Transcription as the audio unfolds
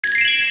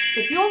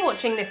If you're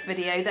watching this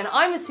video, then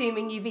I'm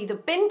assuming you've either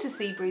been to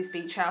Seabreeze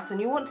Beach House and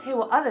you want to hear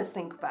what others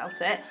think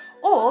about it,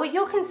 or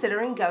you're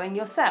considering going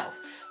yourself.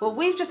 Well,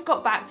 we've just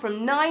got back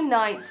from 9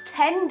 nights,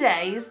 10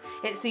 days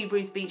at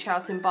Seabreeze Beach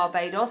House in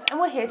Barbados, and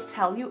we're here to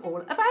tell you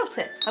all about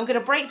it. I'm going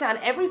to break down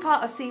every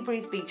part of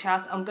Seabreeze Beach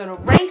House, I'm going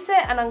to rate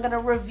it and I'm going to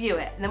review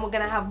it, and then we're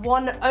going to have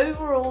one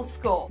overall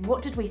score.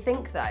 What did we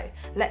think though?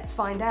 Let's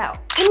find out.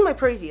 In my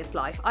previous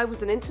life, I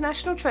was an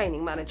international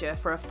training manager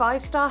for a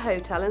 5-star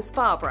hotel and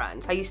spa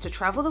brand. I used to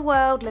travel the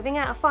world living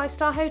out of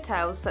 5-star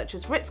hotels such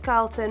as Ritz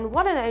Carlton,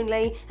 One and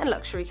Only, and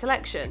Luxury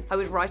Collection. I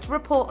would write a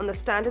report on the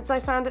standards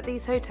I found at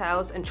these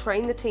hotels and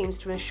train the teams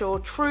to ensure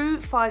true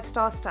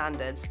 5-star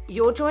standards.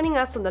 You're joining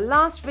us on the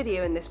last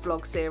video in this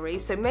vlog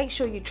series, so make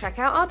sure you check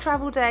out our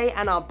travel day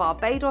and our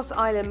Barbados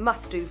Island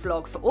must-do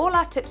vlog for all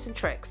our tips and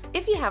tricks,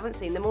 if you haven't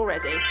seen them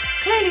already.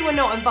 Clearly we're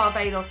not in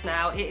Barbados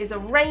now. It is a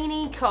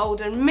rainy, cold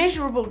and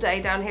miserable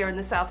day down here in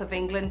the south of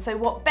England, so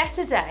what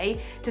better day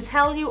to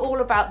tell you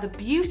all about the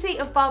beauty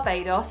of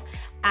Barbados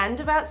and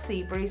about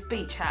Seabreeze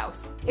Beach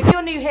House. If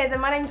you're new here, then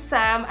my name's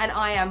Sam and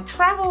I am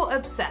travel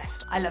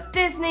obsessed. I love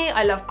Disney,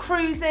 I love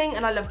cruising,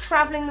 and I love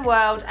traveling the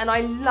world, and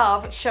I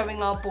love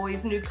showing our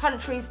boys new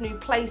countries, new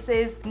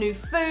places, new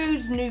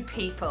food, new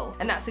people.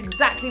 And that's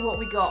exactly what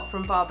we got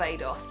from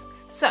Barbados.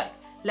 So,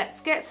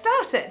 let's get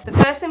started. The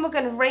first thing we're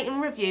going to rate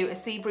and review at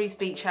Seabreeze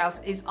Beach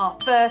House is our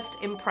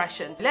first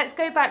impressions. Let's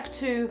go back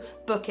to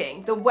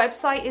booking. The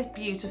website is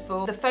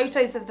beautiful. The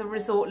photos of the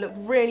resort look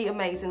really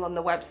amazing on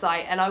the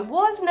website, and I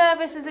was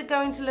nervous, is it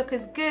going to look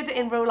as good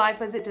in real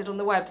life as it did on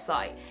the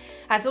website?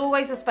 As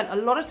always, I spent a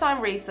lot of time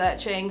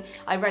researching.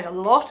 I read a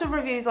lot of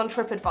reviews on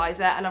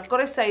TripAdvisor, and I've got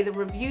to say the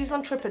reviews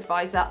on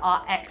TripAdvisor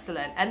are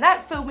excellent, and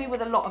that filled me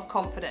with a lot of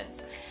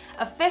confidence.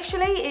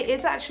 Officially, it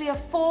is actually a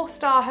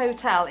 4-star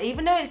hotel,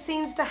 even though it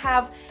seems to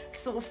have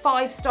sort of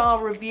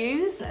 5-star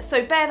reviews,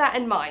 so bear that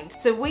in mind.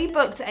 So we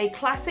booked a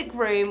classic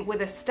room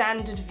with a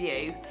standard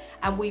view,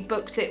 and we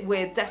booked it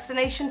with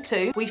Destination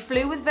 2. We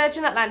flew with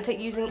Virgin Atlantic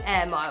using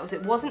air miles.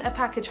 It wasn't a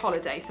package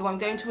holiday, so I'm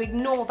going to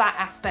ignore that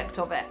aspect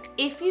of it.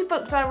 If you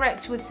book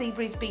direct with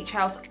Seabreeze Beach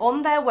House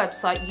on their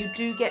website, you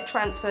do get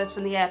transfers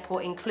from the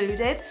airport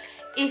included.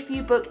 If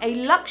you book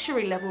a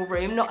luxury level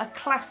room, not a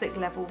classic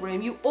level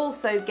room, you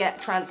also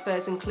get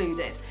transfers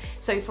included.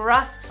 So for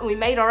us, we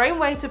made our own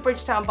way to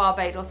Bridgetown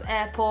Barbados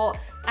Airport,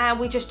 and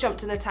we just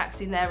jumped in a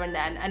taxi there and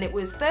then, and it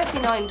was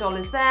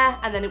 $39 there,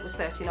 and then it was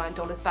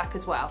 $39 back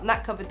as well. And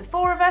that covered the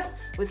 4 of us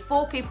with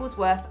 4 people's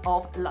worth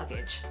of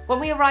luggage. When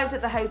we arrived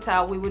at the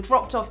hotel, we were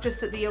dropped off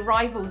just at the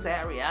arrivals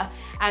area,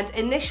 and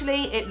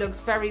initially it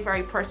looks very,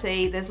 very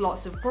pretty. There's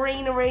lots of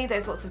greenery,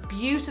 there's lots of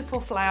beautiful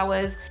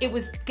flowers. It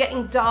was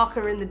getting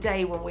darker in the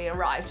day when we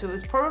arrived, so it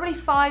was probably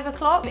 5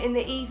 o'clock in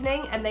the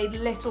evening, and they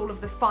lit all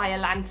of the fire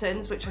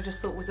lanterns, which I just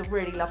thought was a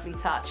really lovely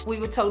touch. We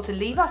were told to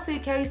leave our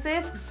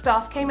suitcases.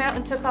 Staff came out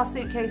and took our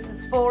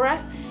suitcases for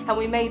us, and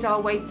we made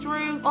our way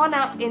through on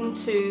up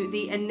into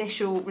the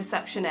initial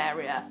reception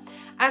area.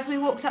 As we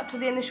walked up to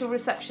the initial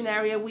reception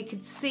area, we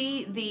could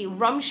see the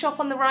rum shop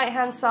on the right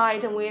hand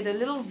side, and we had a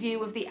little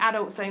view of the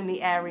adults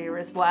only area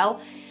as well.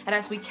 And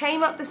as we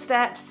came up the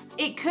steps,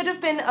 it could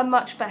have been a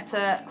much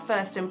better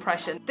first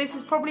impression. This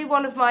is probably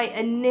one of my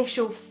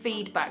initial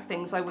feedback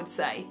things, I would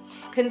say.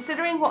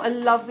 Considering what a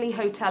lovely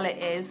hotel it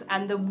is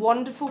and the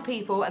wonderful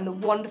people and the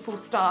wonderful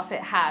staff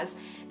it has,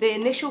 the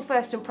initial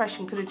first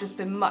impression could have just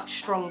been much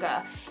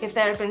stronger. If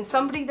there had been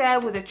somebody there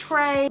with a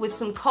tray, with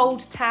some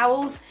cold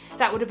towels,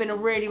 that would have been a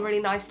really, really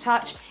nice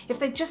touch. If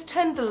they just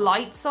turned the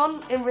lights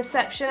on in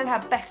reception and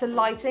had better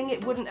lighting,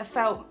 it wouldn't have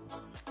felt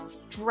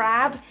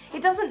drab.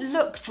 It doesn't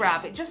look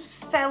drab, it just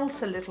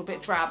felt a little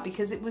bit drab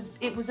because it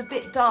was a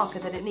bit darker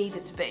than it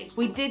needed to be.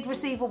 We did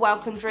receive a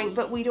welcome drink,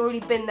 but we'd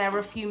already been there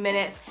a few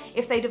minutes.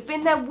 If they'd have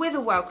been there with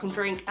a welcome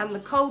drink and the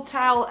cold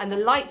towel and the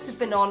lights had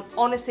been on,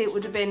 honestly it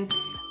would have been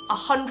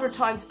 100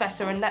 times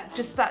better, and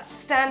that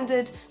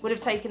standard would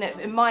have taken it,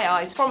 in my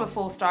eyes, from a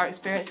 4-star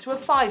experience to a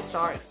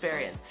 5-star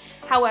experience.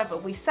 However,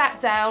 we sat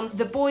down,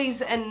 the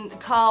boys and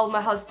Carl, my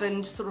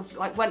husband, sort of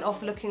like went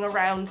off looking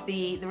around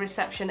the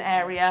reception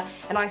area,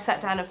 and I sat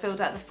down and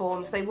filled out the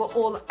forms. They were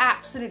all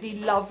absolutely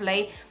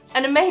lovely.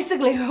 And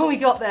amazingly, when we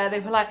got there, they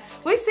were like,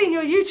 "We've seen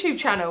your YouTube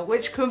channel,"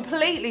 which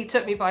completely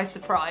took me by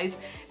surprise.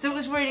 So it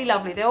was really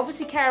lovely. They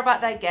obviously care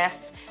about their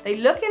guests. They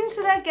look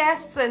into their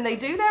guests and they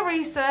do their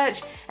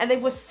research, and they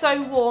were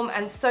so warm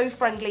and so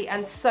friendly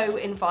and so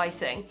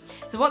inviting.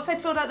 So once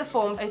I'd filled out the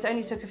forms, it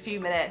only took a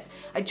few minutes.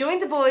 I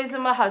joined the boys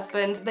and my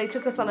husband. They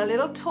took us on a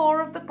little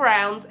tour of the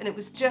grounds, and it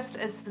was just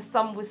as the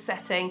sun was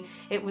setting.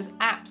 It was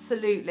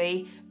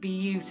absolutely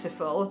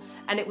beautiful,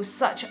 and it was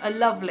such a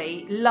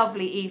lovely,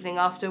 lovely evening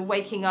after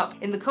waking up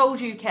in the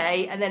cold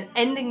UK and then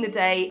ending the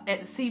day at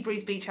the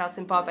Seabreeze Beach House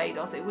in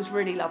Barbados. It was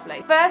really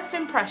lovely. First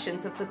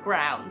impressions of the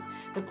grounds.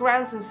 The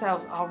grounds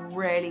themselves are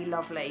really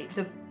lovely.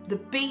 The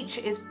beach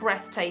is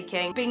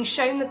breathtaking. Being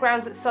shown the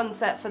grounds at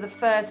sunset for the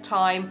first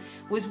time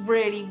was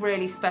really,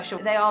 really special.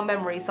 They are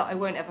memories that I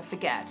won't ever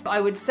forget. I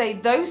would say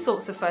those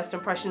sorts of first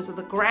impressions of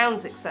the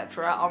grounds,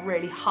 etc., are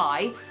really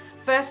high.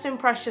 First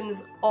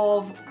impressions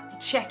of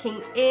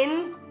Checking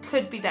in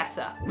could be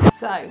better.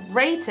 So,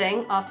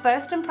 rating our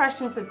first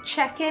impressions of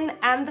check-in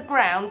and the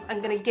grounds,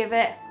 I'm going to give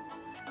it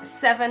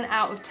 7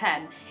 out of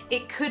 10.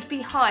 It could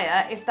be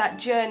higher if that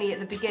journey at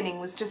the beginning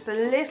was just a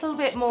little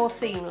bit more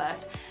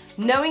seamless.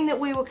 Knowing that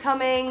we were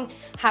coming,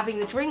 having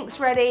the drinks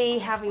ready,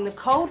 having the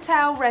cold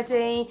towel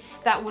ready,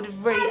 that would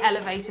have really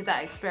elevated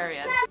that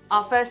experience.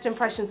 Our first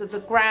impressions of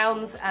the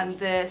grounds and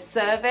the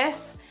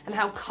service and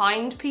how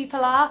kind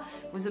people are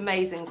was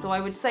amazing. So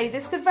I would say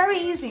this could very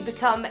easily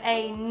become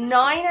a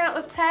 9 out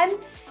of 10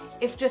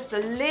 if just a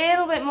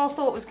little bit more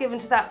thought was given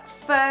to that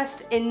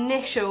first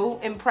initial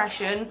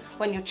impression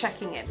when you're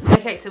checking in.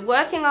 Okay, so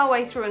working our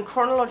way through in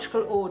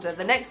chronological order,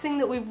 the next thing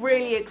that we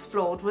really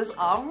explored was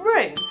our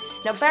room.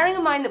 Now, bearing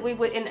in mind that we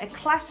were in a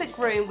classic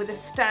room with a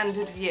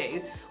standard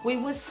view, we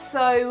were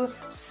so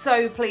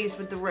pleased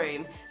with the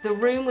room. The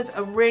room was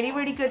a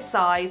really good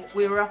size.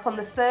 We were up on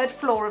the 3rd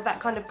floor of that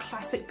kind of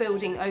classic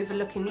building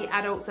overlooking the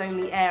adults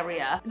only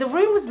area. The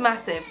room was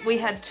massive. We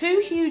had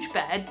 2 huge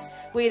beds.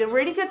 We had a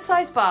really good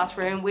sized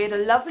bathroom. We had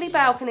a lovely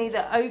balcony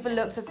that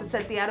overlooked, as I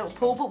said, the adult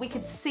pool, but we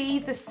could see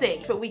the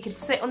sea. But we could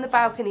sit on the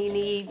balcony in the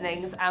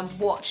evenings and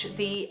watch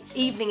the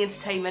evening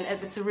entertainment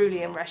at the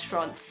Cerulean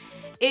restaurant.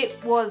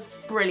 It was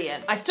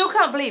brilliant. I still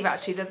can't believe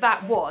actually that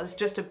that was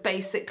just a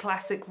basic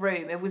classic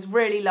room. It was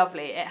really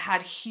lovely. It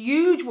had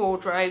huge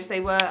wardrobes.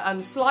 They were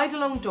slide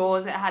along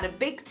doors. It had a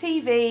big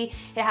TV.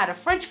 It had a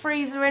fridge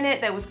freezer in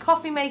it. There was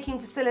coffee making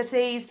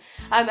facilities.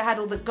 It had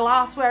all the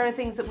glassware and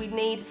things that we'd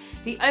need.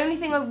 The only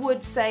thing I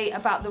would say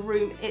about the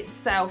room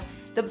itself,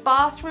 the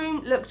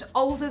bathroom looked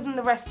older than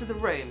the rest of the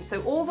room.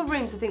 So all the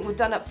rooms I think were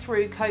done up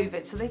through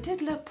COVID, so they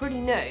did look pretty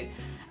new.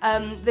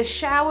 The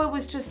shower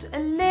was just a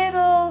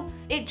little,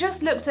 it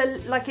just looked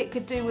like it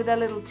could do with a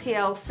little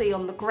TLC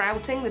on the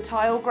grouting, the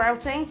tile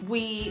grouting.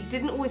 We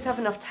didn't always have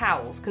enough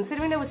towels.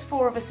 Considering there was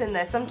 4 of us in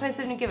there, sometimes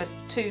they only give us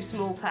 2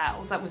 small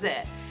towels, that was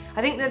it. I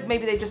think that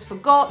maybe they just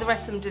forgot, the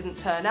rest of them didn't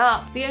turn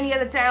up. The only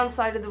other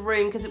downside of the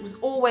room, because it was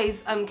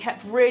always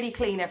kept really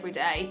clean every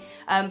day,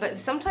 but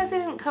sometimes they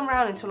didn't come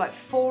around until like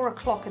 4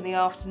 o'clock in the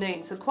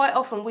afternoon. So quite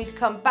often we'd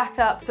come back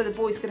up so the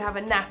boys could have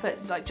a nap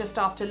at like just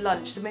after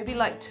lunch. So maybe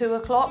like 2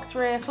 o'clock,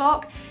 3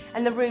 o'clock,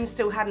 and the room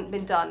still hadn't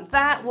been done.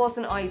 That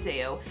wasn't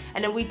ideal.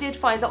 And then we did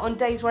find that on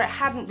days where it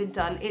hadn't been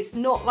done, it's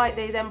not like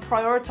they then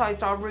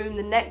prioritized our room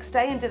the next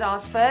day and did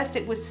ours first,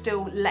 it was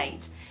still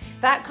late.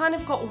 That kind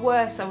of got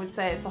worse, I would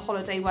say, as the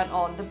holiday went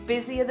on. The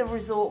busier the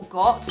resort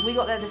got. We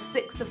got there the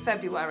 6th of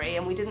February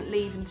and we didn't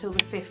leave until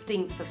the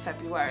 15th of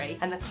February.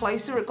 And the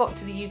closer it got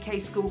to the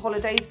UK school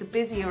holidays, the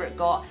busier it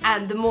got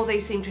and the more they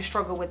seemed to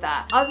struggle with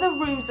that. Other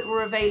rooms that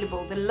were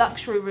available, the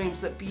luxury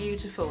rooms, look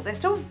beautiful. They're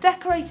still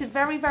decorated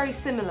very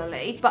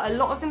similarly, but a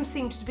lot of them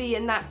seem to be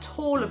in that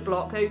taller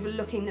block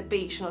overlooking the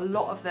beach, and a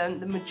lot of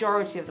them, the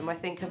majority of them I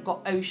think, have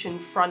got ocean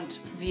front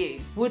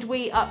views. Would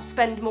we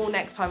spend more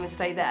next time and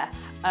stay there?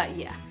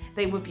 Yeah.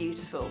 They were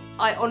beautiful.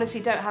 I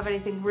honestly don't have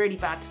anything really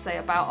bad to say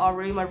about our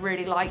room. I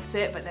really liked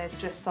it, but there's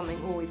just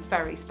something always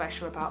very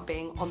special about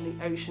being on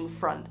the ocean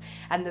front,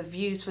 and the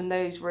views from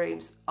those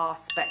rooms are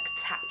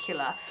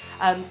spectacular.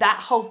 That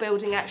whole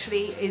building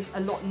actually is a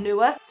lot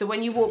newer, so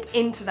when you walk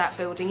into that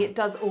building it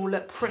does all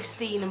look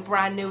pristine and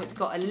brand new. It's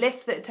got a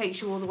lift that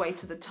takes you all the way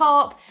to the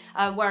top,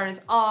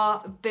 whereas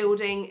our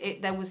building,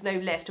 there was no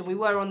lift, and we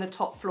were on the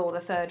top floor, the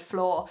 3rd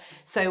floor,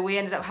 so we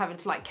ended up having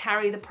to like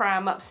carry the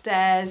pram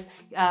upstairs.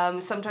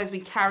 Sometimes we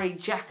carried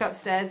Jack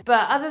upstairs,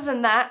 but other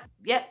than that,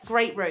 yep,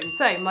 great room.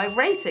 So my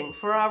rating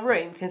for our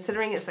room,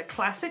 considering it's a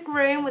classic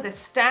room with a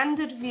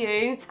standard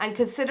view, and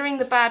considering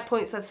the bad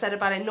points I've said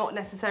about it not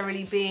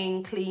necessarily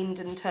being cleaned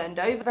and turned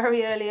over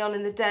very early on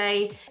in the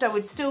day, I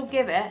would still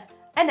give it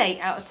an 8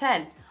 out of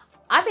 10.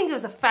 I think it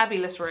was a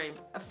fabulous room.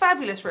 A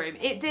fabulous room.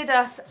 It did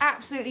us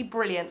absolutely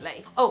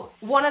brilliantly. Oh,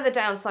 one other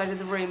downside of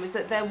the room is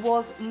that there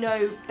was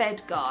no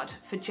bed guard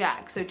for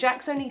Jack. So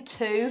Jack's only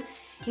 2.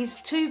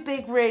 He's too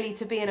big really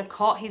to be in a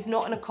cot. He's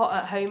not in a cot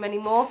at home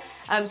anymore.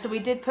 So we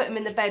did put him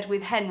in the bed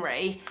with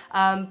Henry,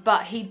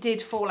 but he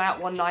did fall out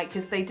one night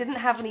because they didn't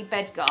have any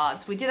bed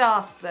guards. We did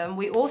ask them.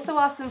 We also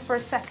asked them for a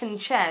second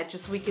chair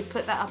just so we could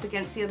put that up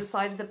against the other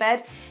side of the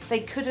bed. They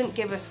couldn't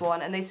give us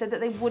one, and they said that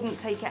they wouldn't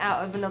take it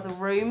out of another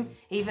room,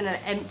 even an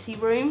empty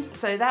room.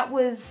 So that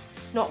was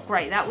not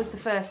great. That was the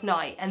first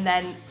night, and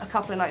then a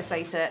couple of nights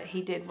later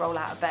he did roll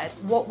out of bed.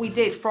 What we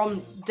did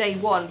from day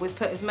one was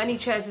put as many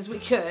chairs as we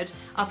could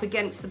up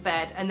against the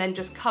bed and then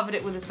just covered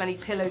it with as many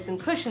pillows and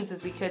cushions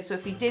as we could, so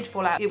if he did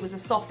fall out it was a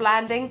soft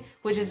landing,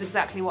 which is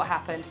exactly what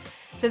happened.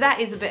 So that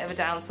is a bit of a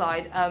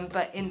downside,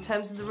 but in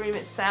terms of the room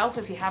itself,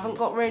 if you haven't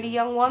got really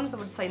young ones, I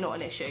would say not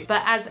an issue.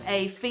 But as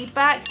a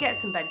feedback, get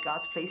some bed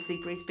guards please,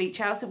 Seabreeze Beach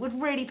House. It would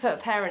really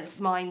put parents'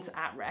 minds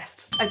at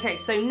rest. Okay,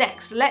 so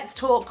next, let's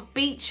talk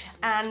beach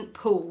and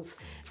pools.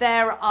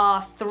 There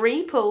are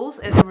 3 pools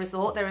at the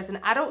resort. There is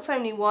an adults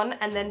only one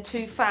and then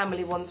 2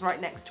 family ones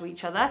right next to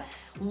each other.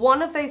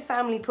 One of those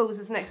family pools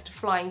is next to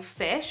Flying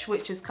Fish,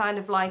 which is kind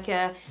of like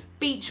a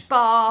beach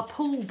bar,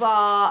 pool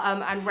bar,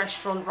 and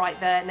restaurant right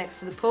there next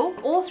to the pool.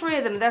 All three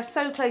of them, they're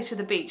so close to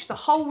the beach. The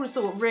whole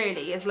resort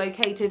really is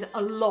located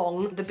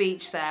along the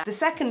beach there. The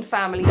second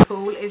family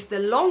pool is the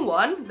long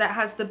one that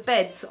has the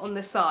beds on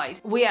the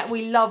side.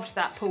 We loved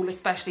that pool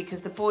especially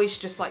because the boys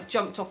just like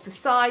jumped off the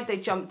side, they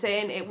jumped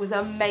in. It was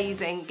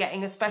amazing,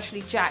 getting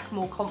especially Jack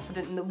more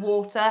confident in the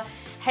water.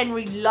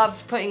 Henry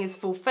loved putting his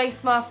full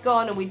face mask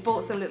on, and we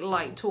bought some little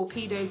like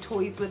torpedo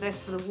toys with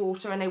us for the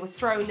water, and they were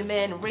throwing them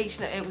in and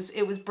reaching it.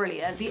 It was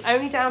brilliant. The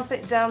only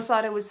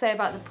downside I would say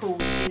about the pool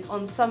is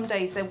on some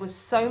days there was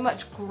so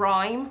much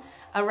grime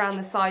around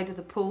the side of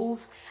the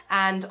pools,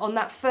 and on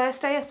that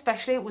first day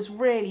especially it was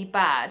really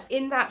bad.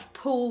 In that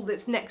pool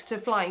that's next to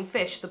Flying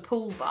Fish, the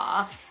pool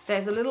bar,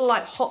 there's a little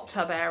like hot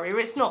tub area.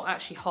 It's not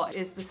actually hot,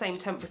 it's the same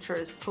temperature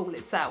as the pool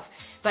itself,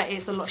 but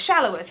it's a lot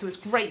shallower, so it's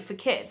great for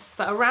kids.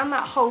 But around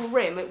that whole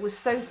rim it was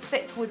so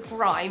thick with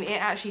grime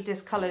it actually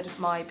discoloured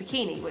my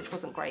bikini, which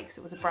wasn't great because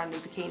it was a brand new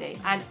bikini.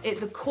 And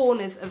the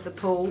corners of the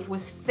pool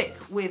was thick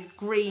with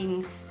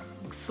green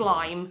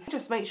slime.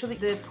 Just make sure that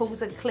the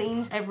pools are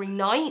cleaned every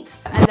night,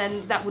 and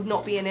then that would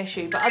not be an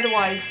issue. But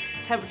otherwise,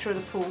 temperature of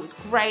the pool was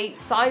great,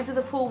 size of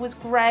the pool was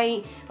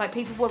great, like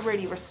people were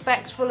really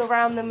respectful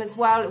around them as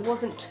well. It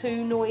wasn't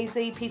too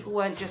noisy, people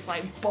weren't just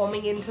like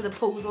bombing into the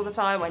pools all the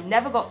time. I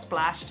never got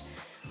splashed.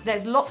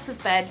 There's lots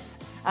of beds.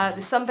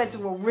 The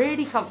sunbeds are all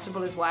really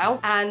comfortable as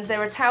well, and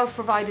there are towels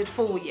provided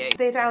for you.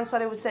 The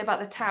downside I would say about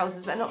the towels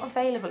is they're not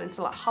available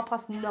until like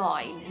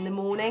 9:30 in the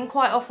morning.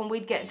 Quite often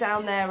we'd get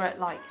down there at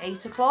like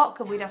 8 o'clock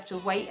and we'd have to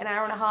wait an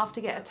hour and a half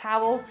to get a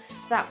towel.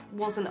 That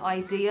wasn't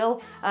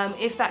ideal.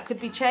 If that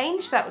could be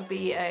changed, that would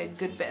be a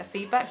good bit of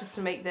feedback just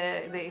to make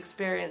the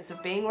experience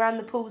of being around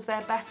the pools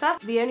there better.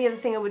 The only other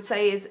thing I would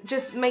say is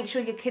just make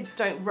sure your kids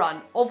don't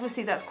run.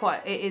 Obviously that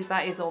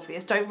is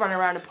obvious. Don't run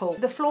around a pool.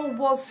 The floor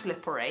was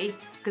slippery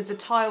because the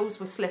tiles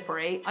were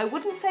slippery. I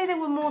wouldn't say they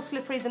were more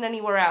slippery than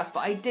anywhere else,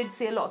 but I did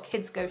see a lot of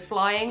kids go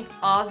flying.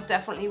 Ours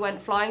definitely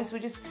went flying, so we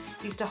just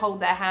used to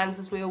hold their hands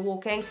as we were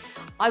walking.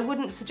 I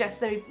wouldn't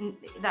suggest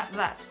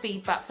that's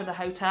feedback for the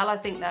hotel. I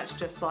think that's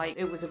just like,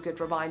 it was a good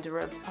reminder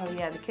of, oh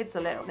yeah, the kids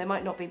are little. They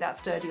might not be that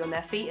sturdy on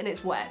their feet and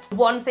it's wet.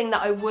 One thing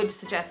that I would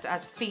suggest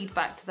as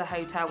feedback to the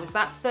hotel was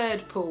that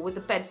third pool with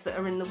the beds that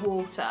are in the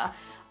water.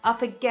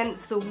 Up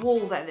against the wall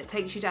there that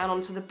takes you down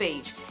onto the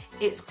beach,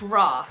 it's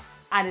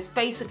grass and it's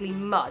basically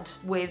mud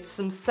with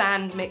some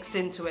sand mixed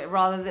into it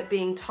rather than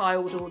being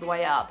tiled all the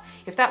way up.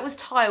 If that was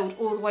tiled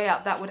all the way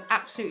up, that would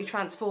absolutely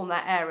transform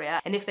that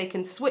area, and if they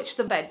can switch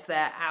the beds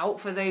there out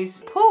for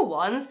those pool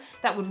ones,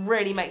 that would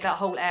really make that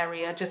whole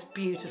area just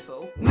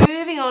beautiful.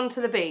 Moving on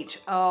to the beach.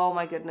 Oh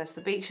my goodness, the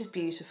beach is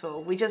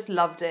beautiful. We just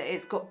loved it.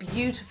 It's got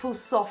beautiful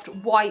soft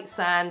white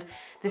sand.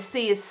 The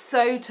sea is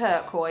so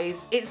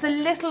turquoise. It's a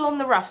little on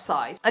the rough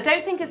side. I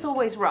don't think it's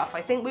always rough.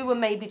 I think we were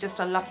maybe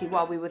just unlucky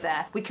while we were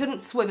there. We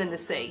couldn't swim in the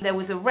sea. There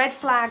was a red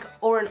flag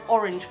or an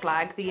orange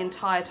flag the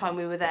entire time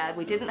we were there.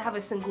 We didn't have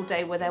a single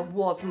day where there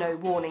was no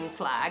warning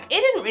flag. It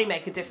didn't really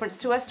make a difference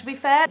to us, to be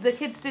fair. The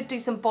kids did do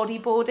some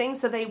bodyboarding,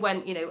 so they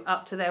went, you know,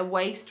 up to their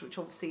waist, which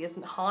obviously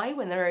isn't high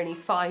when they're only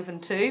 5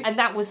 and 2. And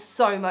that was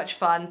so much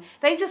fun.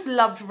 They just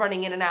loved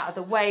running in and out of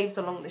the waves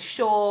along the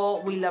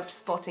shore. We loved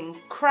spotting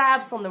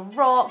crabs on the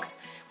rocks.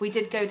 We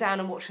did go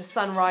down and watch the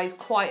sunrise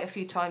quite a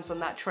few times on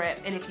that trip,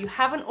 and if you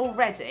haven't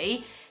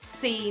already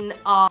seen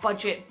our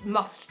budget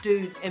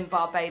must-dos in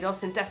Barbados,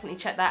 then definitely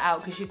check that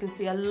out because you can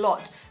see a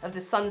lot of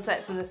the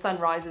sunsets and the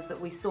sunrises that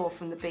we saw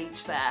from the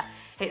beach there.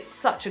 It's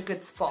such a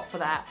good spot for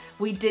that.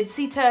 We did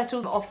see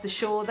turtles off the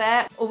shore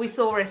there, or we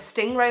saw a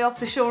stingray off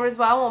the shore as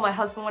well while my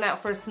husband went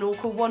out for a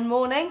snorkel one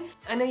morning.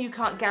 I know you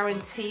can't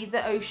guarantee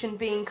the ocean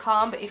being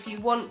calm, but if you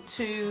want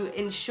to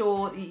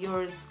ensure that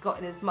you're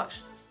gotten as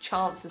much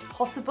chance as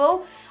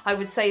possible, I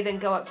would say then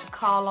go up to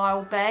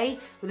Carlisle Bay.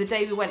 Well, the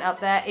day we went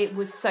up there, it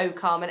was so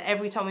calm, and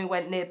every time we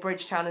went near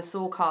Bridgetown and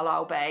saw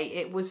Carlisle Bay,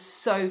 it was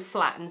so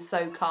flat and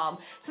so calm.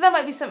 So that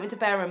might be something to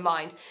bear in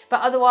mind.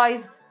 But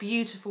otherwise,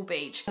 beautiful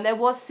beach. And there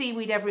was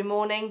seaweed every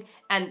morning,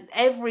 and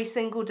every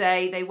single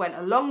day they went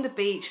along the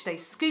beach, they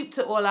scooped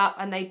it all up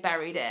and they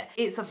buried it.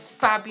 It's a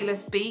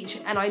fabulous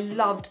beach, and I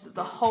loved that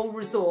the whole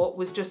resort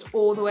was just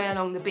all the way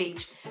along the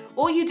beach.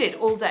 All you did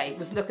all day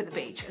was look at the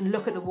beach and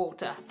look at the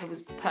water. It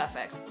was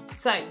perfect.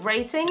 So,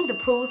 rating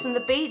the pools and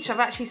the beach, I've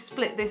actually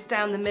split this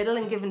down the middle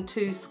and given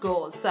 2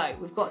 scores. So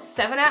we've got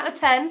 7 out of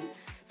 10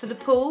 for the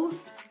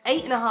pools,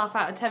 8.5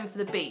 out of 10 for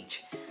the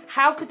beach.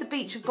 How could the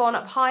beach have gone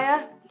up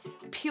higher?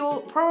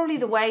 Probably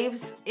the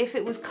waves. If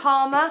it was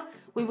calmer,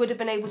 we would have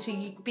been able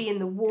to be in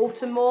the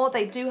water more.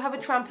 They do have a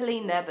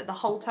trampoline there, but the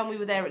whole time we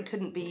were there it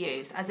couldn't be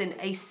used, as in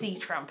a sea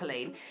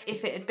trampoline.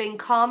 If it had been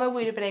calmer,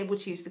 we'd have been able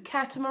to use the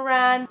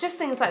catamaran, just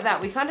things like that.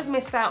 We kind of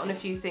missed out on a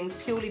few things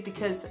purely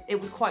because it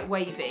was quite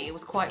wavy, it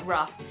was quite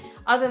rough.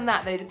 Other than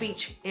that though, the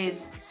beach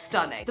is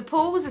stunning. The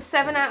pool was a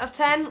 7 out of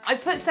 10.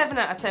 I've put 7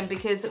 out of 10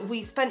 because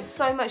we spent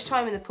so much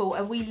time in the pool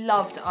and we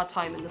loved our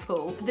time in the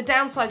pool. The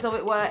downsides of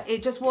it were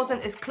it just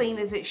wasn't as clean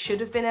as it should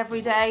have been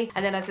every day.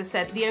 And then as I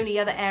said, the only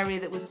other area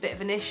that was a bit of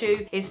of an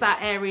issue is that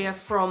area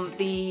from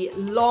the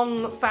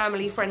long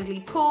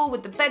family-friendly pool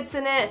with the beds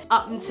in it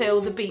up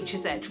until the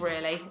beach's edge,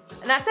 really.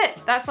 And that's it.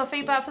 That's my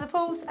feedback for the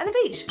pools and the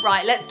beach.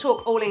 Right, let's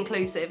talk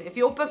all-inclusive. If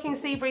you're booking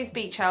Seabreeze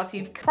Beach House,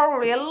 you've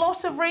probably a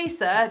lot of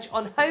research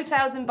on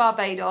hotels in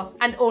Barbados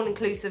and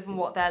all-inclusive and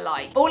what they're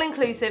like.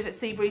 All-inclusive at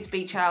Seabreeze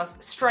Beach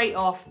House, straight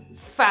off,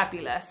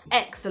 fabulous,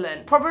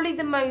 excellent. Probably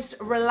the most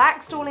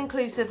relaxed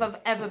all-inclusive I've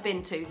ever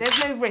been to.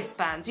 There's no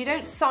wristbands. You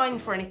don't sign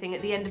for anything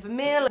at the end of a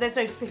meal. There's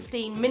no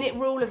 15-minute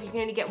rule if you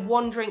can only get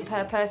one drink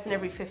per person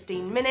every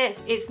 15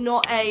 minutes. It's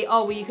not a,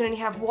 oh, well, you can only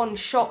have one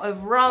shot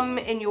of rum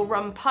in your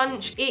rum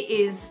punch. It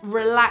is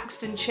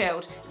relaxed and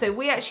chilled. So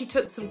we actually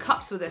took some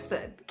cups with us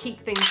that keep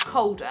things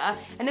colder,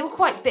 and they were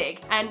quite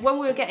big. And when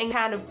we were getting a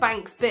can of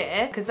Banks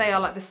beer, because they are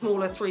like the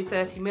smaller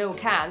 330ml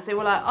cans, they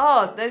were like,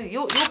 oh,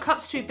 your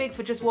cup's too big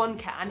for just one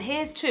can.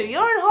 Here's two.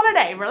 You're on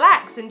holiday.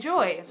 Relax,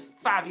 enjoy. It's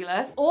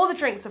fabulous. All the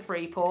drinks are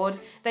free poured.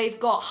 They've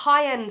got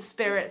high-end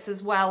spirits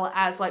as well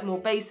as like more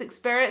basic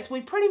spirits.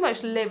 We pretty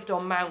much lived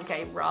on Mount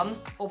Gay rum,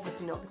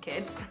 obviously not the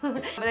kids.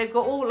 But they've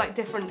got all like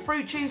different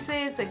fruit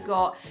juices, they've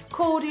got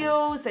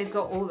cordials, they've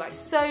got all like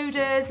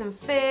sodas and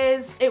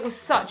fizz. It was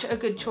such a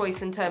good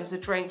choice in terms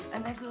of drinks,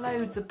 and there's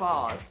loads of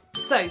bars.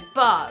 So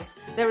bars,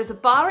 there is a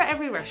bar at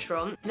every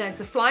restaurant. There's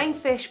a Flying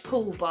Fish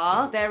pool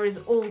bar. There is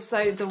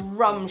also the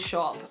Rum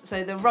Shop.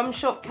 So the Rum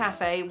Shop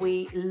Cafe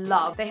we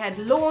love. They had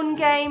lawn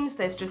games.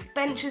 There's just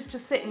benches to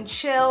sit and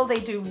chill. They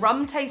do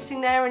rum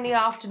tasting there in the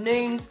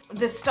afternoons.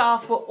 The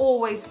staff were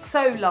always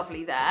so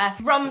lovely there.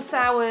 Rum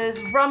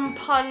sours, rum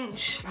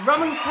punch,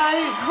 rum and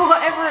coke,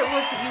 whatever it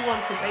was that you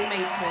wanted, they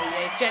made for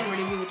you.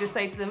 Generally, we would just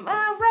say to them,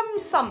 rum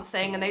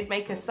something, and they'd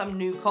make us some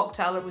new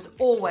cocktail. It was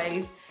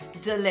always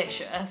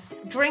delicious.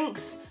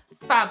 Drinks,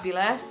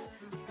 fabulous.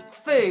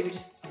 Food,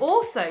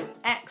 also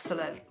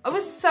excellent. I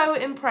was so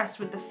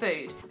impressed with the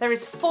food. There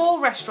is 4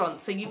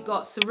 restaurants. So you've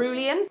got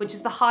Cerulean, which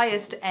is the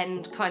highest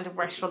end kind of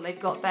restaurant they've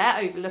got there,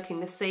 overlooking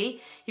the sea.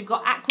 You've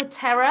got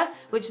Aquaterra,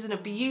 which is in a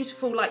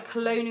beautiful like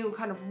colonial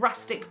kind of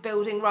rustic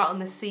building right on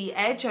the sea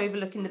edge,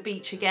 overlooking the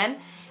beach again.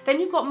 Then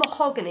you've got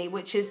Mahogany,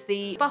 which is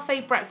the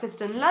buffet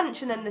breakfast and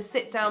lunch, and then the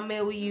sit-down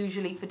meal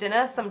usually for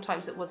dinner.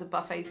 Sometimes it was a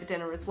buffet for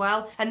dinner as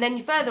well. And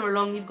then further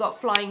along, you've got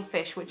Flying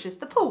Fish, which is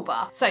the pool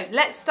bar. So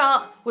let's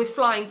start with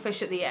Flying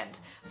Fish at the end.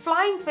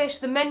 Flying Fish,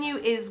 the menu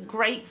is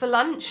great for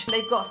lunch.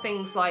 They've got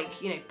things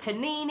like, you know,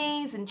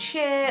 paninis and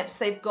chips.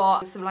 They've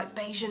got some like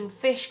Bajan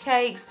fish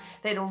cakes.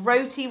 They had a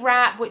roti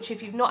wrap, which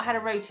if you've not had a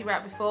roti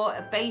wrap before,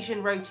 a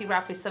Bajan roti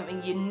wrap is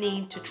something you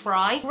need to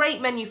try.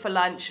 Great menu for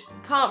lunch.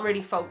 Can't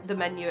really fault the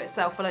menu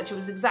itself for lunch. It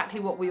was exactly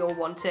what we all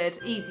wanted.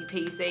 Easy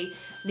peasy.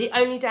 The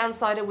only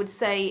downside I would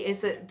say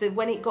is that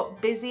when it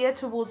got busier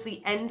towards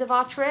the end of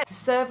our trip, the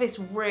service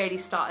really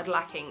started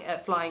lacking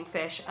at Flying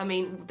Fish. I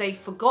mean, they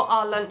forgot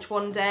our lunch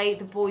one day.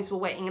 The boys were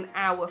waiting an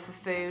hour for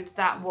food.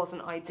 That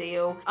wasn't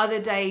ideal.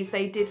 Other days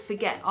they did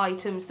forget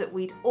items that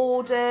we'd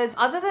ordered.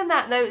 Other than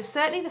that though,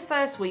 certainly the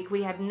first week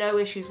we had no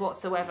issues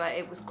whatsoever.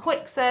 It was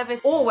quick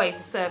service, always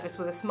a service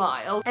with a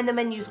smile, and the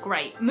menu's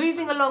great.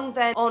 Moving along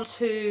then on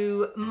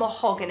to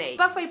Mahogany.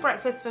 Buffet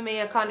breakfast for me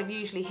are kind of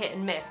usually hit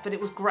and miss, but it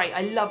was great.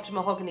 I loved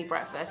Mahogany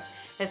breakfast.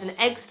 There's an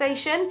egg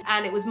station,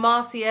 and it was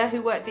Marcia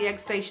who worked the egg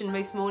station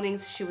most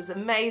mornings. She was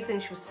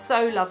amazing. She was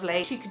so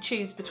lovely. She could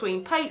choose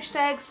between poached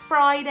eggs,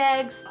 fried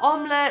eggs,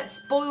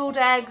 omelets, boiled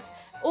eggs,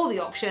 all the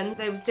options.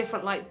 There was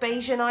different like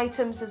Bajan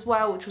items as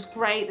well, which was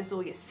great. There's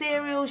all your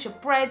cereals, your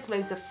breads,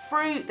 loads of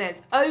fruit,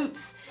 there's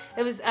oats.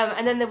 There was,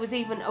 and then there was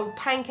even a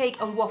pancake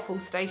and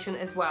waffle station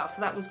as well,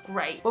 so that was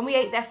great. When we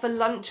ate there for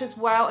lunch as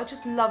well, I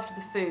just loved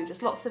the food.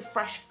 There's lots of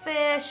fresh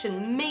fish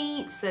and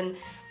meats and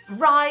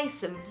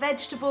rice and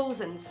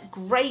vegetables and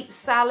great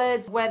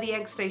salads. Where the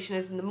egg station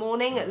is in the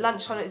morning, at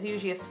lunchtime it's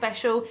usually a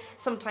special.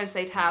 Sometimes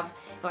they'd have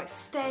like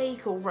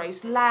steak or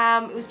roast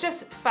lamb. It was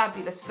just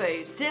fabulous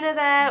food. Dinner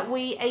there,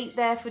 we ate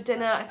there for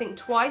dinner I think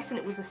twice, and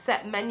it was a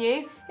set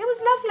menu. It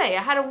was lovely.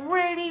 I had a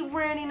really,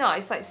 really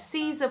nice like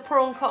Caesar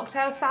prawn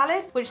cocktail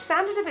salad, which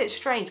sounded a bit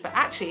strange, but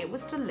actually it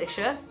was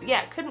delicious.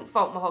 Yeah, couldn't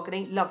fault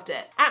Mahogany, loved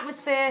it.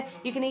 Atmosphere,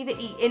 you can either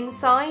eat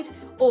inside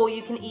or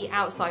you can eat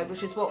outside,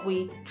 which is what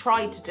we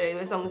tried to do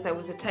as long as there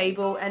was a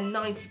table, and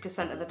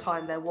 90% of the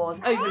time there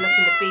was. Overlooking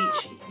the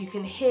beach, you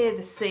can hear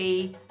the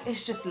sea.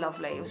 It's just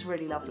lovely. It was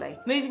really lovely.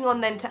 Moving on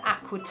then to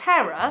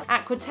Aquaterra.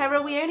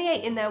 Aquaterra, we only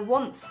ate in there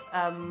once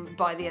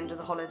by the end of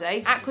the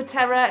holiday.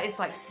 Aquaterra is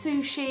like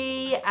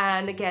sushi,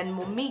 and again,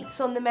 more meats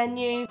on the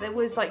menu. There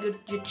was like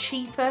your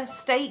cheaper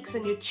steaks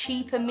and your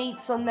cheaper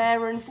meats on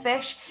there, and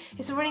fish.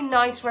 It's a really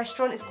nice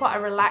restaurant. It's quite a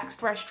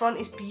relaxed restaurant.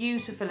 It's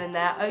beautiful in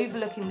there,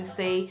 overlooking the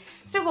sea.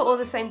 Still got all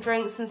the same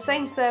drinks and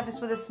same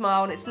service with a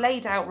smile, and it's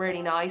laid out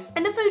really nice.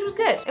 And the food was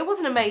good. It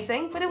wasn't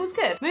amazing, but it was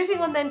good. Moving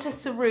on then to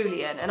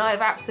Cerulean, and I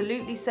have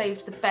absolutely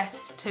saved the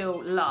best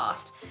till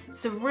last.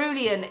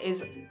 Cerulean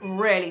is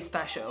really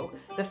special.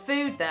 The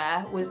food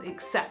there was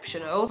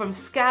exceptional. From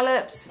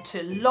scallops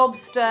to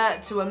lobster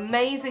to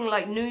amazing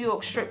like New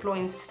York strip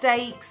loin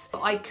steaks.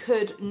 I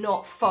could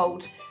not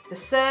fault The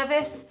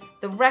service,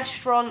 the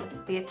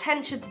restaurant, the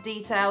attention to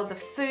detail, the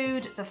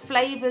food, the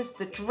flavours,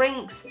 the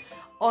drinks.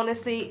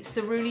 Honestly,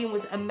 Cerulean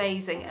was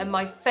amazing. And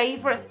my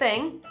favourite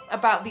thing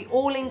about the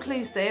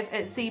all-inclusive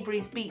at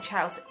Seabreeze Beach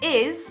House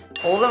is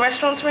all the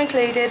restaurants are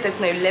included. There's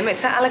no limit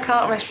to a la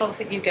carte restaurants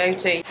that you go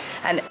to.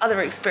 And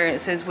other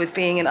experiences with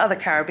being in other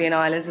Caribbean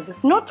islands is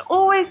it's not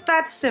always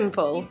that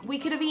simple. We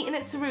could have eaten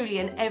at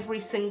Cerulean every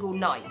single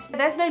night.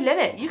 There's no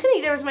limit. You can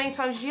eat there as many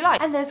times as you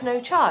like. And there's no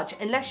charge,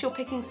 unless you're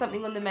picking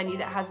something on the menu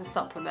that has a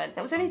supplement.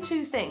 There was only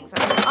 2 things.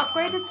 That was an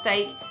upgraded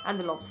steak and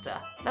the lobster.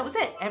 That was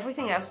it.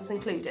 Everything else was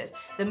included.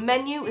 The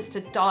menu is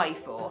to die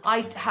for.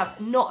 I have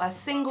not a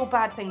single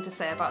bad thing to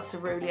say about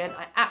Cerulean.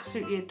 I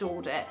absolutely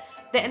adored it.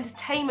 The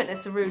entertainment at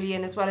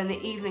Cerulean as well in the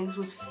evenings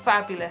was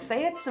fabulous.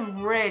 They had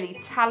some really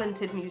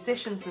talented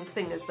musicians and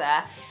singers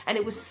there, and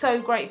it was so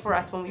great for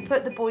us when we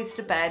put the boys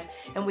to bed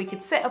and we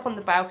could sit up on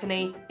the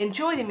balcony,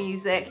 enjoy the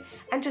music,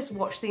 and just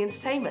watch the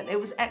entertainment. It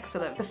was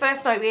excellent. The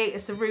first night we ate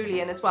at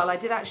Cerulean as well, I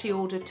did actually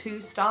order 2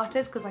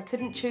 starters because I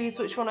couldn't choose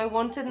which one I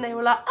wanted, and they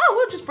were like, oh,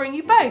 we'll just bring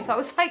you both. I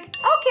was like,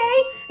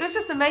 okay. It was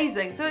just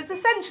amazing. So it's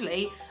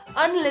essentially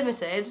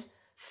unlimited,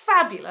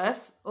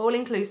 fabulous,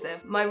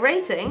 all-inclusive. My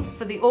rating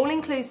for the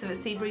all-inclusive at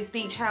Seabreeze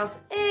Beach House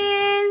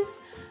is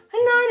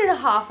a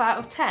 9.5 out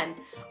of 10.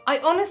 I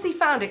honestly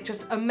found it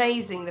just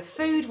amazing. The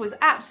food was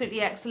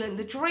absolutely excellent.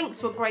 The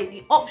drinks were great.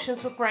 The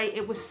options were great.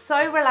 It was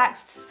so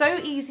relaxed, so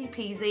easy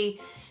peasy.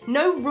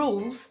 No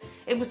rules.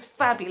 It was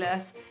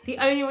fabulous. The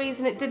only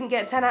reason it didn't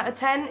get 10 out of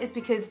 10 is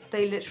because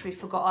they literally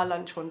forgot our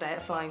lunch one day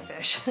at Flying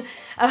Fish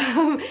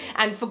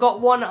and forgot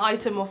one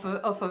item off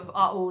of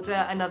our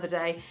order another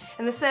day.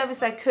 And the service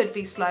there could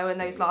be slow in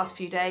those last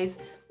few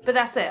days. But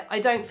that's it.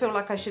 I don't feel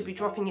like I should be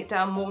dropping it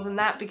down more than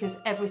that because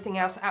everything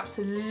else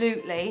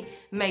absolutely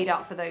made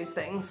up for those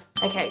things.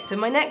 Okay, so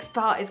my next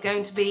part is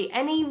going to be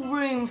any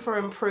room for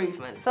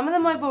improvement. Some of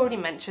them I've already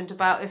mentioned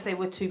about if they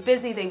were too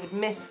busy, they would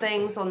miss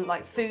things on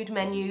like food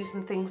menus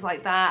and things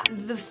like that.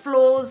 The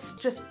floors,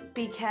 just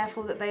be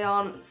careful that they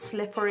aren't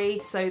slippery.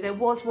 So there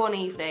was one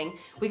evening,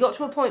 we got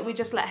to a point we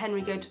just let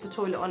Henry go to the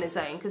toilet on his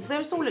own because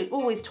there's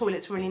always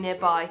toilets really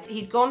nearby.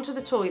 He'd gone to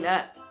the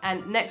toilet,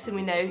 and next thing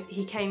we know,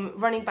 he came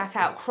running back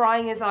out,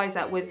 crying his eyes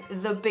out with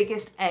the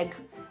biggest egg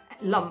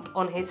lump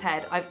on his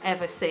head I've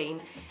ever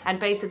seen. And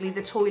basically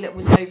the toilet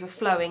was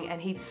overflowing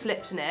and he'd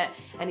slipped in it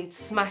and he'd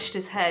smashed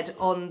his head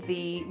on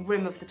the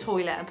rim of the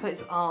toilet and put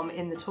his arm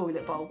in the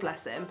toilet bowl,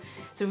 bless him.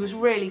 So he was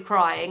really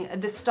crying.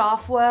 The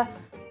staff were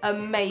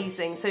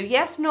amazing. So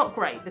yes, not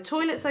great. The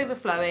toilet's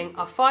overflowing.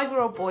 Our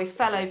 5-year-old boy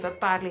fell over,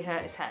 badly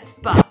hurt his head.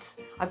 But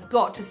I've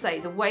got to say,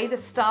 the way the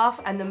staff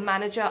and the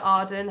manager,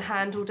 Arden,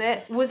 handled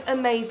it was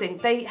amazing.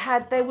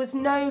 There was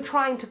no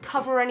trying to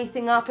cover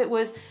anything up. It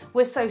was,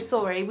 we're so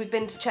sorry. We've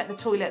been to check the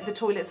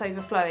toilet's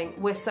overflowing.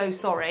 We're so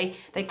sorry.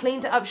 They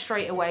cleaned it up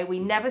straight away. We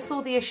never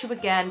saw the issue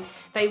again.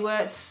 They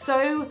were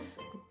so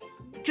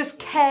just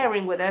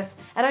caring with us,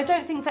 and I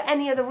don't think for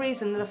any other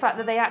reason than the fact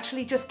that they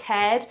actually just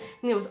cared.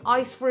 And there was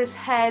ice for his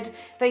head.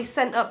 They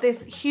sent up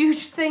this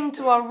huge thing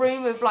to our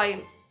room of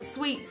like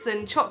sweets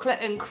and chocolate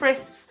and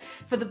crisps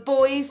for the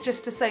boys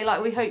just to say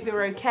like, we hope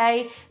you're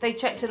okay. They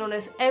checked in on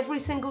us every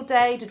single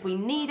day. Did we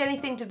need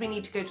anything? Did we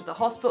need to go to the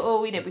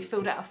hospital? You know, we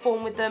filled out a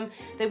form with them.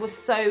 They were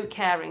so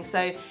caring.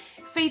 So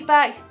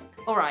feedback,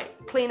 all right,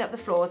 clean up the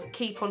floors,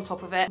 keep on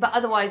top of it. But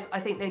otherwise, I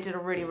think they did a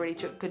really, really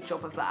good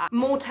job of that.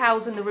 More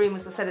towels in the room,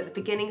 as I said at the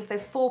beginning. If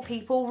there's 4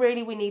 people,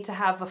 really we need to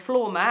have a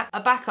floor mat,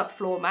 a backup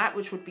floor mat,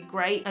 which would be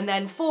great. And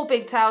then 4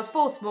 big towels,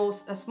 4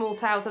 small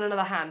towels, and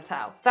another hand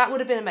towel. That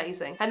would have been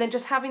amazing. And then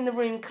just having the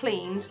room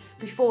cleaned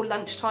before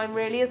lunchtime,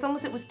 really, as long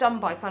as it was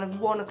done by kind of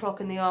 1 o'clock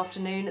in the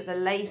afternoon at the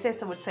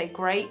latest, I would say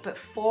great. But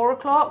 4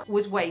 o'clock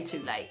was way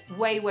too late.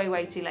 Way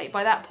too late.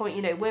 By that point,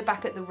 you know, we're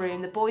back at the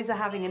room. The boys are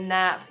having a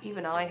nap.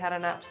 Even I had a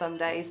nap some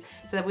days,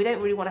 so that we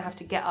don't really want to have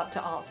to get up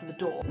to answer the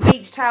door.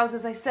 Beach towels,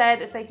 as I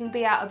said, if they can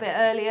be out a bit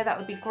earlier, that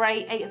would be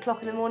great. 8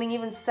 o'clock in the morning,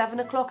 even 7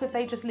 o'clock if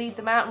they just leave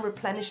them out and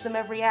replenish them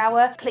every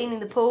hour. Cleaning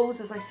the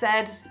pools, as I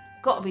said,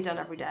 got to be done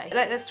every day.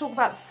 Let's talk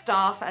about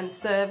staff and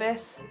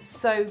service.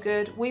 So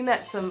good. We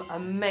met some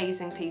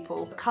amazing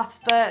people.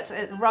 Cuthbert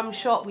at the rum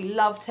shop, we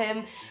loved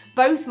him.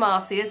 Both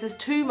Marcias, there's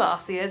 2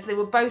 Marcias, they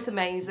were both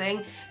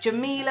amazing.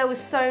 Jamila was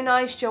so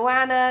nice,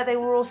 Joanna, they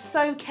were all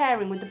so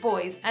caring with the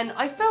boys. And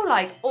I feel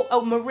like,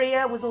 oh,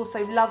 Maria was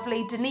also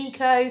lovely,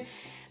 Danico.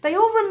 They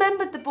all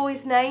remembered the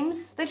boys'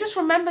 names. They just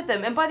remembered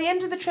them. And by the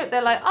end of the trip,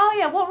 they're like, oh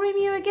yeah, what room are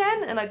you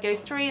again? And I'd go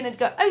 3 and I'd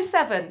go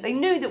 07. They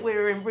knew that we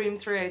were in room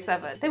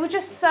 307. They were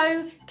just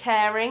so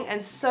caring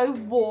and so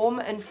warm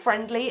and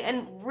friendly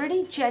and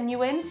really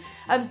genuine.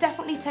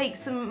 Definitely take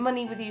some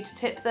money with you to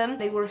tip them.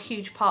 They were a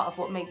huge part of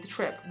what made the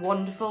trip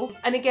wonderful.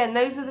 And again,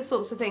 those are the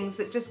sorts of things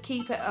that just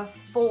keep it a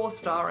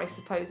 4-star, I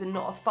suppose, and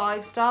not a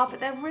 5-star,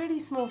 but they're really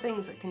small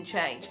things that can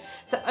change.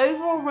 So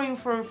overall room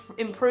for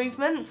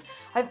improvements,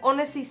 I've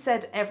honestly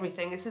said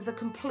everything. This is a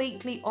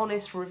completely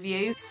honest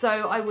review.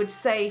 So I would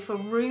say for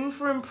room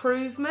for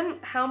improvement,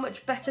 how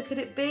much better could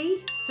it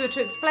be? So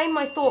to explain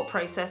my thought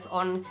process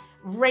on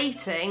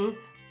rating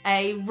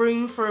a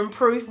room for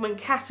improvement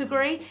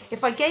category.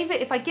 If I give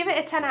it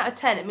a 10 out of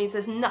 10, it means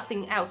there's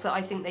nothing else that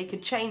I think they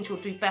could change or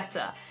do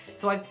better.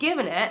 So I've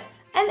given it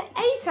an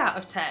 8 out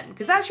of 10,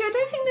 because actually I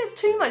don't think there's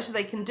too much that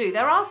they can do.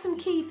 There are some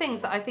key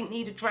things that I think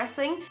need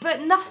addressing,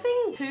 but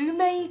nothing too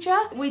major.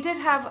 We did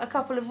have a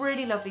couple of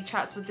really lovely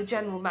chats with the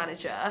general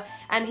manager,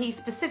 and he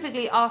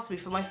specifically asked me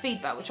for my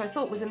feedback, which I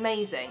thought was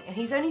amazing. And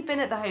he's only been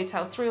at the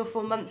hotel 3 or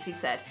 4 months, he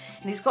said,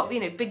 and he's got, you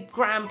know, big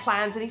grand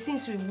plans, and he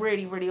seems to be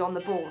really, really on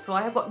the ball. So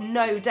I have got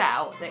no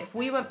doubt that if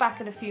we went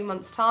back in a few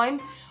months' time,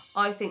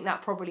 I think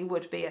that probably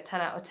would be a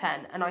 10 out of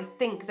 10, and I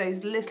think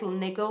those little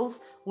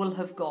niggles will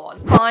have gone.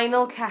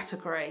 Final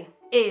category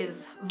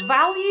is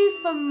value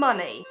for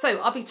money.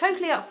 So I'll be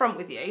totally upfront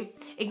with you.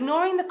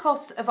 Ignoring the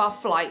cost of our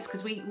flights,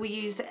 because we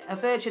used a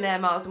Virgin Air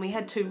Miles and we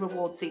had 2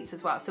 reward seats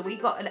as well, so we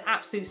got an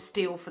absolute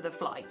steal for the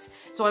flights.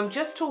 So I'm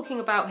just talking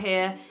about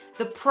here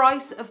the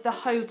price of the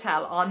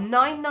hotel, our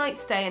 9-night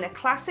stay in a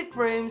classic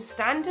room,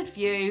 standard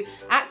view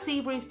at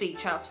Seabreeze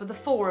Beach House for the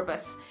 4 of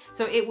us.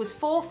 So it was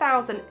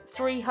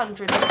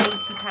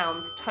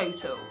 £4,380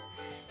 total.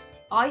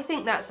 I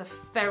think that's a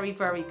very,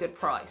 very good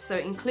price. So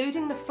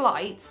including the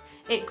flights,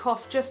 it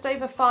cost just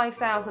over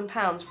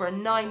 £5,000 for a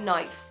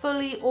 9-night,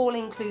 fully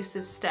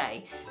all-inclusive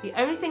stay. The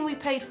only thing we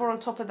paid for on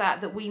top of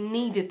that we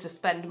needed to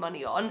spend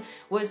money on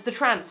was the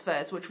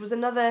transfers, which was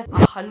another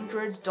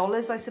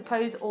 $100, I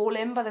suppose, all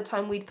in by the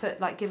time we'd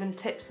put, like, given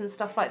tips and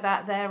stuff like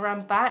that there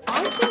and back.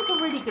 I think a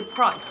really good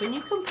price. When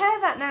you compare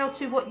that now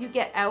to what you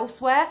get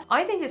elsewhere,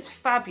 I think it's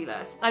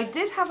fabulous. I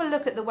did have a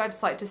look at the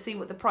website to see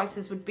what the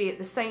prices would be at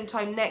the same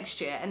time next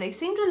year, and they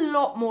seemed a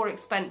lot more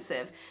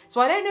expensive.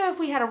 So I don't know if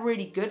we had a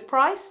really good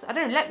price. I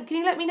don't know, can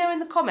you let me know in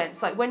the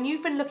comments, like, when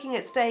you've been looking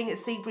at staying at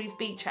Seabreeze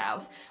Beach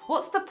House,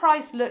 what's the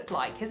price look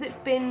like? Has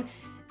it been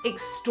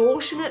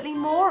extortionately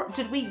more?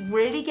 Did we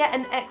really get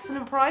an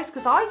excellent price?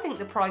 Because I think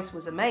the price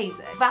was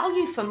amazing.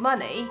 Value for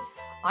money,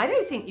 I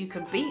don't think you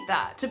can beat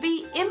that. To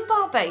be in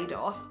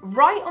Barbados,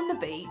 right on the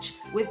beach,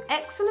 with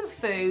excellent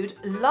food,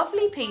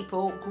 lovely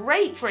people,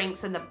 great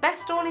drinks, and the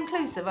best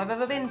all-inclusive I've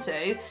ever been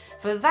to,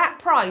 for that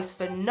price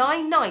for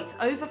 9 nights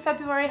over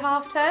February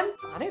half term,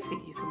 I don't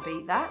think you can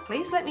beat that.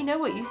 Please let me know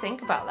what you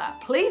think about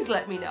that. Please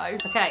let me know.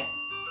 Okay.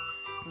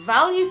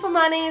 Value for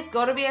money has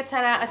got to be a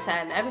 10 out of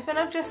 10. Everything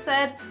I've just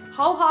said,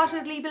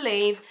 wholeheartedly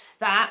believe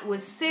that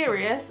was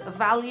serious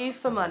value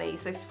for money.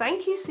 So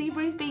thank you,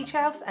 Seabreeze Beach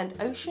House and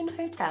Ocean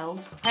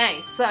Hotels. Okay,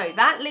 so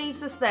that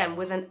leaves us then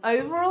with an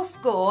overall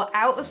score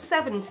out of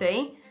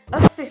 70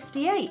 of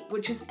 58,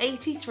 which is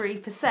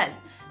 83%.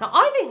 Now,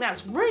 I think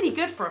that's really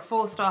good for a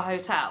 4-star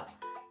hotel.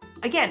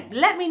 Again,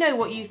 let me know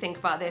what you think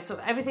about this,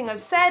 or everything I've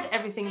said,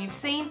 everything you've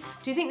seen.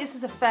 Do you think this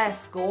is a fair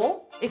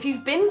score? If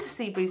you've been to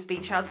Seabreeze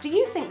Beach House, do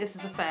you think this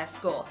is a fair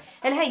score?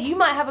 And hey, you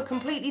might have a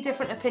completely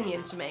different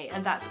opinion to me,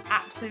 and that's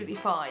absolutely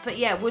fine. But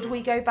yeah, would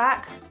we go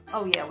back?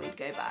 Oh yeah, we'd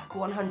go back,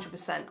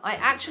 100%.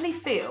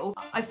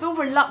 I feel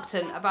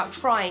reluctant about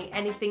trying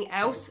anything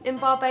else in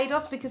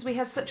Barbados because we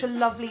had such a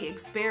lovely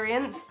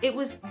experience. It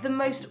was the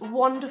most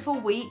wonderful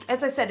week.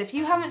 As I said, if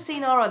you haven't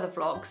seen our other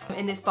vlogs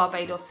in this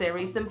Barbados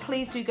series, then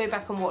please do go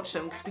back and watch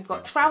them, because we've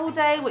got Travel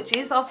Day, which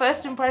is our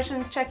first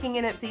impressions checking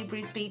in at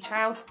Seabreeze Beach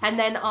House, and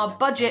then our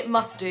budget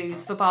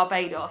must-dos for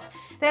Barbados.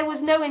 There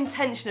was no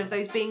intention of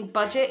those being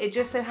budget, it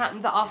just so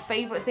happened that our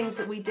favourite things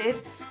that we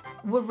did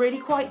were really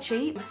quite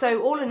cheap.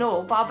 So all in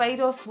all,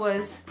 Barbados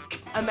was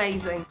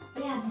amazing.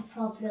 We have a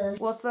problem.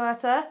 What's the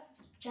matter?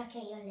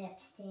 Jacket your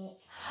lipstick.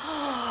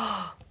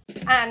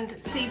 And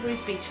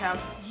Seabreeze Beach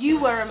House, you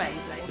were amazing.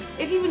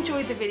 If you've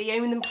enjoyed the video,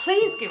 then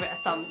please give it a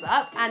thumbs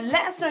up and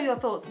let us know your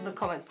thoughts in the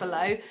comments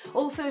below.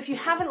 Also, if you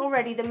haven't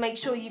already, then make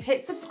sure you've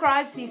hit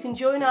subscribe so you can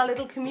join our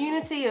little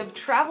community of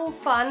travel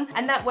fun,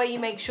 and that way you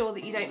make sure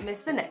that you don't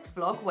miss the next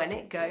vlog when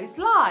it goes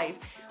live.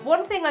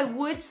 One thing I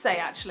would say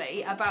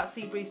actually about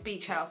Seabreeze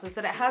Beach House is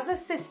that it has a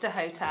sister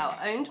hotel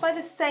owned by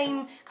the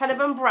same kind of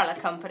umbrella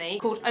company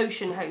called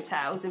Ocean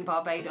Hotels in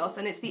Barbados,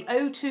 and it's the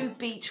O2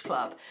 Beach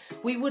Club.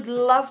 We would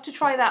love to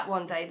try that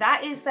one day.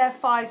 That is their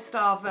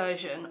 5-star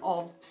version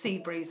of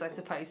Seabreeze, I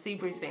suppose.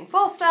 Seabreeze being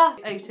 4-star,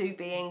 O2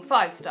 being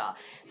 5-star.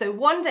 So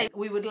one day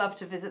we would love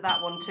to visit that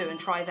one too and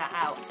try that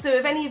out. So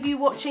if any of you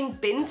watching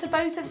been to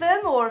both of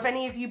them, or if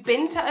any of you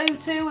been to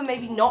O2 and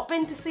maybe not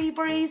been to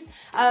Seabreeze,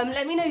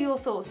 let me know your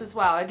thoughts as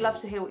well. I'd love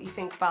to hear what you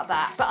think about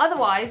that. But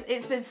otherwise,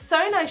 it's been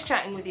so nice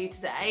chatting with you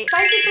today.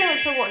 Thank you so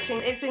much for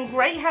watching. It's been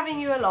great having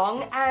you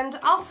along, and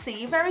I'll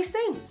see you very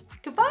soon.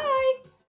 Goodbye.